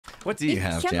What do you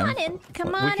have, Come Jim? on in.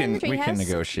 Come on in, We can Treehouse.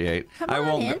 negotiate. Come I on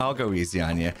won't. in. I'll go easy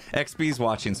on you. XB's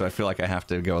watching, so I feel like I have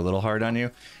to go a little hard on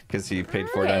you because he paid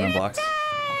 4 diamond blocks.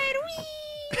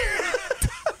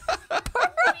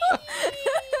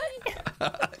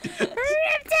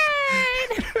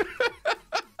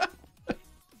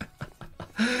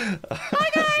 Hi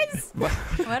guys.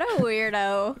 What a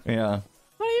weirdo. Yeah.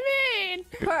 What do you mean?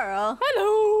 Pearl.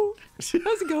 Hello.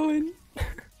 How's it going?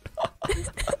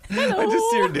 I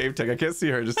just see her name tag. I can't see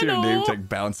her. I just see her name Hello. tag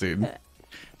bouncing.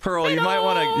 Pearl, you might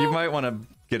want to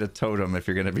get a totem if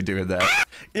you're gonna be doing that.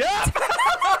 Yeah.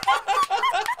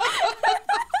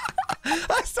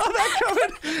 I saw that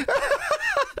coming.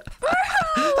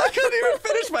 I couldn't even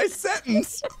finish my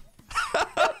sentence.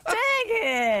 Dang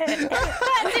it!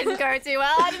 That didn't go too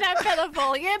well. I didn't have feather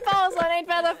falling. Impulse, I need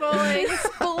feather falling.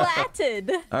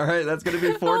 Splatted. All right, that's gonna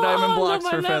be 4 diamond blocks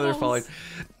my for feather levels. falling.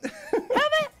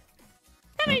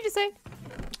 How many did you say?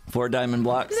 4 diamond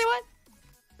blocks. You say what?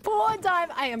 4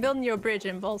 diamond. I am building you a bridge,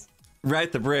 Impulse.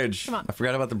 Right, the bridge. Come on. I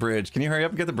forgot about the bridge. Can you hurry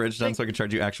up and get the bridge done so I can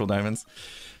charge you actual diamonds?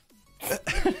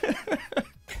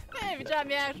 If you drop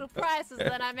me actual prices,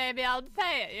 then I may be able to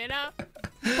pay it, you know?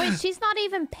 Wait, she's not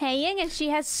even paying and she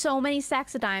has so many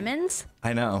stacks of diamonds?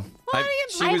 I know. What do you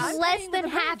she mean? was- I'm less than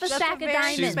half a stack of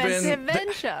diamonds. She's been- Expensive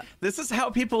venture. This is how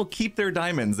people keep their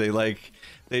diamonds.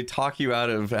 They talk you out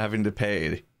of having to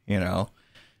pay, you know?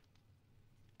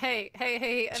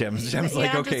 Hey. Jem's yeah,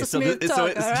 like, I'm okay, just so a smooth this- so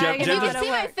talker, it's- all Jem- right? You Jem know You just- how can to see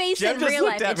my work. face Jem in just real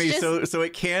looked life. at me, It's just... so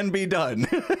it can be done.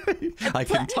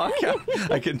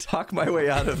 I can talk my way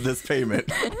out of this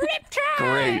payment.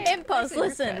 Great. Impulse,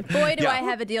 listen. Boy, do Yeah. I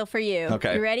have a deal for you.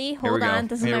 Okay. You ready? Here we Hold go. on.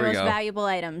 This is Here my we most go. valuable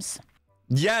items.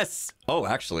 Yes. Oh,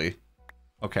 actually.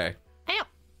 Okay. Ow.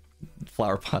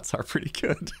 Flower pots are pretty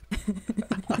good.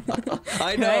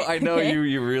 I Right, know okay.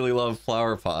 you really love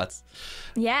flower pots.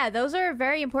 Yeah, those are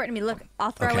very important to me. Look,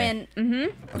 I'll throw Okay.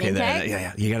 in. Okay,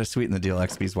 yeah. You got to sweeten the deal.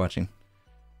 XB's watching.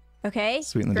 Okay.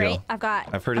 Sweeten the Great. deal.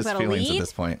 I've heard his got a feelings at lead.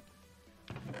 this point.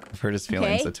 I've heard his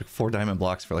feelings. Okay. I took 4 diamond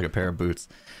blocks for like a pair of boots.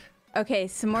 Okay,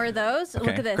 some more of those. Okay,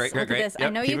 Look at this. great, Look great. at this. I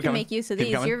Yep, know keep you it can coming. make use of Keep it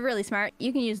these. coming. You're really smart.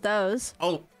 You can use those.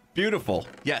 Oh, beautiful.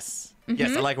 Yes.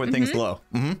 Yes, I like when things glow.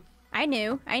 Mm-hmm. I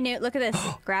knew. Look at this.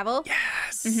 Gravel.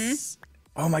 Yes.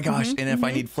 Oh my gosh. And if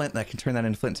I need flint, I can turn that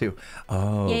into flint too.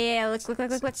 Oh. Yeah. Look.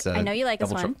 It's, I know you like this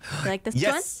double one. You like this one?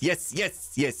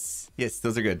 Yes.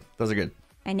 Those are good.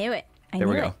 I knew it. There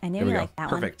we go. I knew There we you go. liked that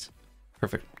Perfect.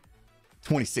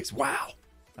 26. Wow.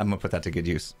 I'm gonna put that to good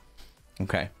use.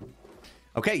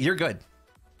 Okay, you're good.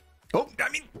 Oh, I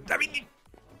mean,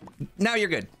 now you're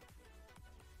good.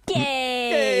 one.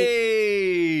 Yay!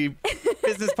 Hey,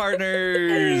 business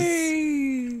partners.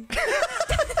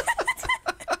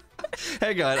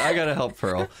 Hang on, I gotta help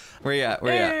Pearl. Where you at?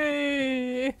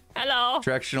 Hey. Hello.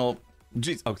 Directional.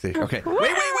 Jeez. Okay.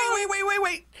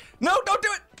 Wait. No, don't do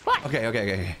it. What? Okay. Here we go. I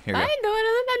ain't doing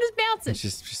anything. I'm just bouncing.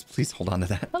 Just please hold on to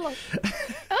that. Hello.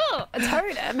 Oh, a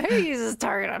totem. Who uses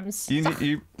totems?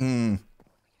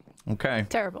 Okay.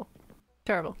 Terrible.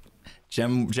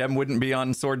 Jem wouldn't be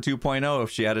on Sword 2.0 if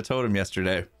she had a totem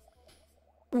yesterday.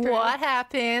 What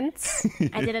happened?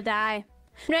 I did a die.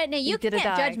 Right now, you did a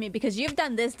can't die. judge me because you've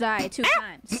done this die 2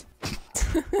 times.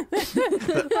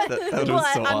 That was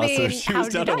What? so I awesome. mean, She how was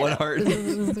did you down to die, 1 though? heart.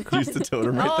 Used the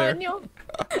totem right there. No.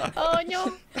 Oh,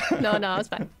 no. No, it's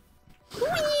fine.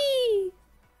 Whee!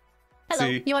 Hello.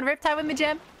 See? You want to riptide with me,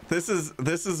 Jem? This is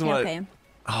what. Okay.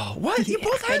 Oh, what? You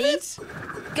both have Ready? it?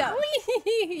 Go.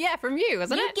 Yeah, from you,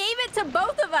 wasn't You it? gave it to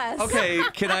both of us. Okay,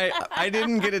 can I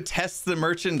didn't get to test the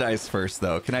merchandise first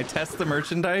though. Can I test the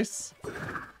merchandise?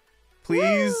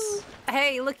 Please?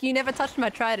 Hey, look, you never touched my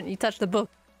trident. You touched the book.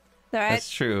 All right? That's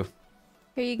true.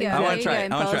 Here you go. I want to There try you it.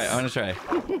 go, I want to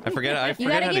Impulse. try. I forget You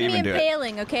how gotta to give me even do it.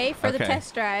 impaling, okay? For the Okay.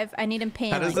 test drive, I need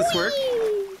impaling. How does this work?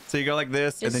 So you go like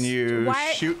this, and then Just you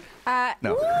wire- shoot.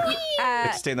 No. You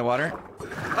have to stay in the water.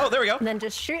 Oh, there we go. And then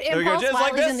just shoot There we go, Impulse just while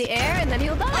like he's this. in the air, and then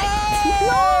he'll die.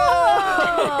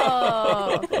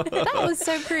 Oh! That was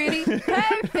so pretty.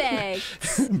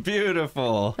 Perfect.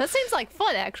 Beautiful. That seems like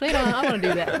fun, actually. I want to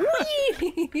do that.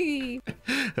 Whee!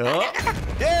 Oh.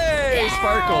 Yay!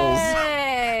 Sparkles.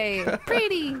 Hey,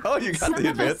 pretty. Oh, you got Some the of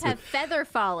us advancement. have feather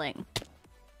falling.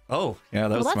 Oh, yeah, that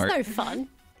Well, was that's smart. no fun.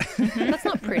 That's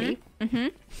not pretty.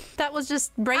 That was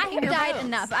just I breaking have your died bones.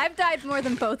 enough. I've died more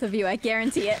than both of you, I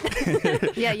guarantee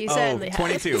it. Yeah, you Oh, certainly have.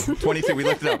 22. 22. We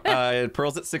looked it up.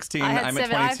 Pearl's at 16. I I'm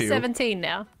at I have 22. 17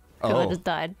 now. Because I Oh. just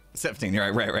died. 17.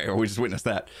 You're right. We just witnessed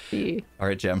that. Yeah. All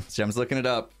right, Jem. Jem's looking it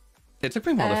up. It took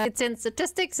me a while to... It's in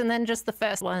statistics, and then just the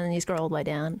first one, and you scroll all the way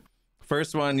down.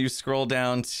 First one, you scroll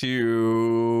down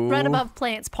to... Right above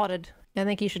plants potted. I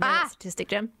think you should know that statistic,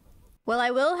 Jem. Well,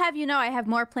 I will have you know I have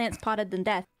more plants potted than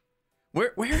death.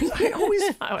 Where is I always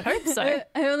I would hope so.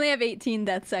 I only have 18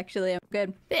 deaths, actually. I'm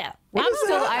good. Yeah. What I'm is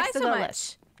still, that? I'm Not still so a much.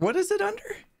 lish. what is it under?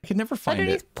 I can never find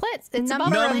Underneath it. plants. It's Number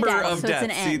above of Number deaths, of so it's an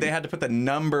deaths. See, N. they had to put the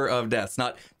number of deaths,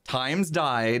 not times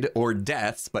died or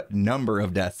deaths, but number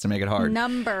of deaths to make it hard.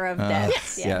 Number of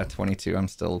deaths. Yeah, 22. I'm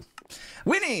still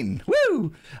winning.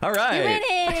 Woo! All right.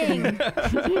 Winning.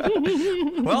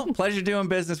 Well, pleasure doing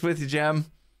business with you, Gem.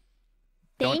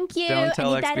 Thank you. Don't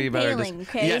tell I need that XB better. impaling,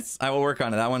 okay? Yes, I will work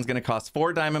on it. That one's going to cost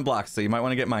 4 diamond blocks, so you might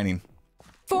want to get mining.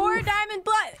 4 diamond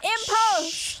blood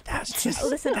impulse. That's just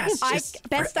Listen,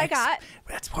 best I got.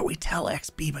 That's what we tell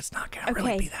XB, but it's not going to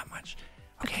really Okay. be that much.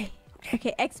 Okay.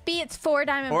 Okay, XB, it's 4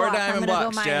 diamond 4 blocks. diamond I'm gonna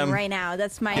blocks, go mining Gem. right now.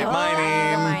 That's my Get I'm mining.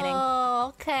 gonna go mining.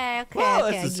 Oh, okay. Well,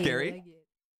 Okay, this is I get it, scary. I get it.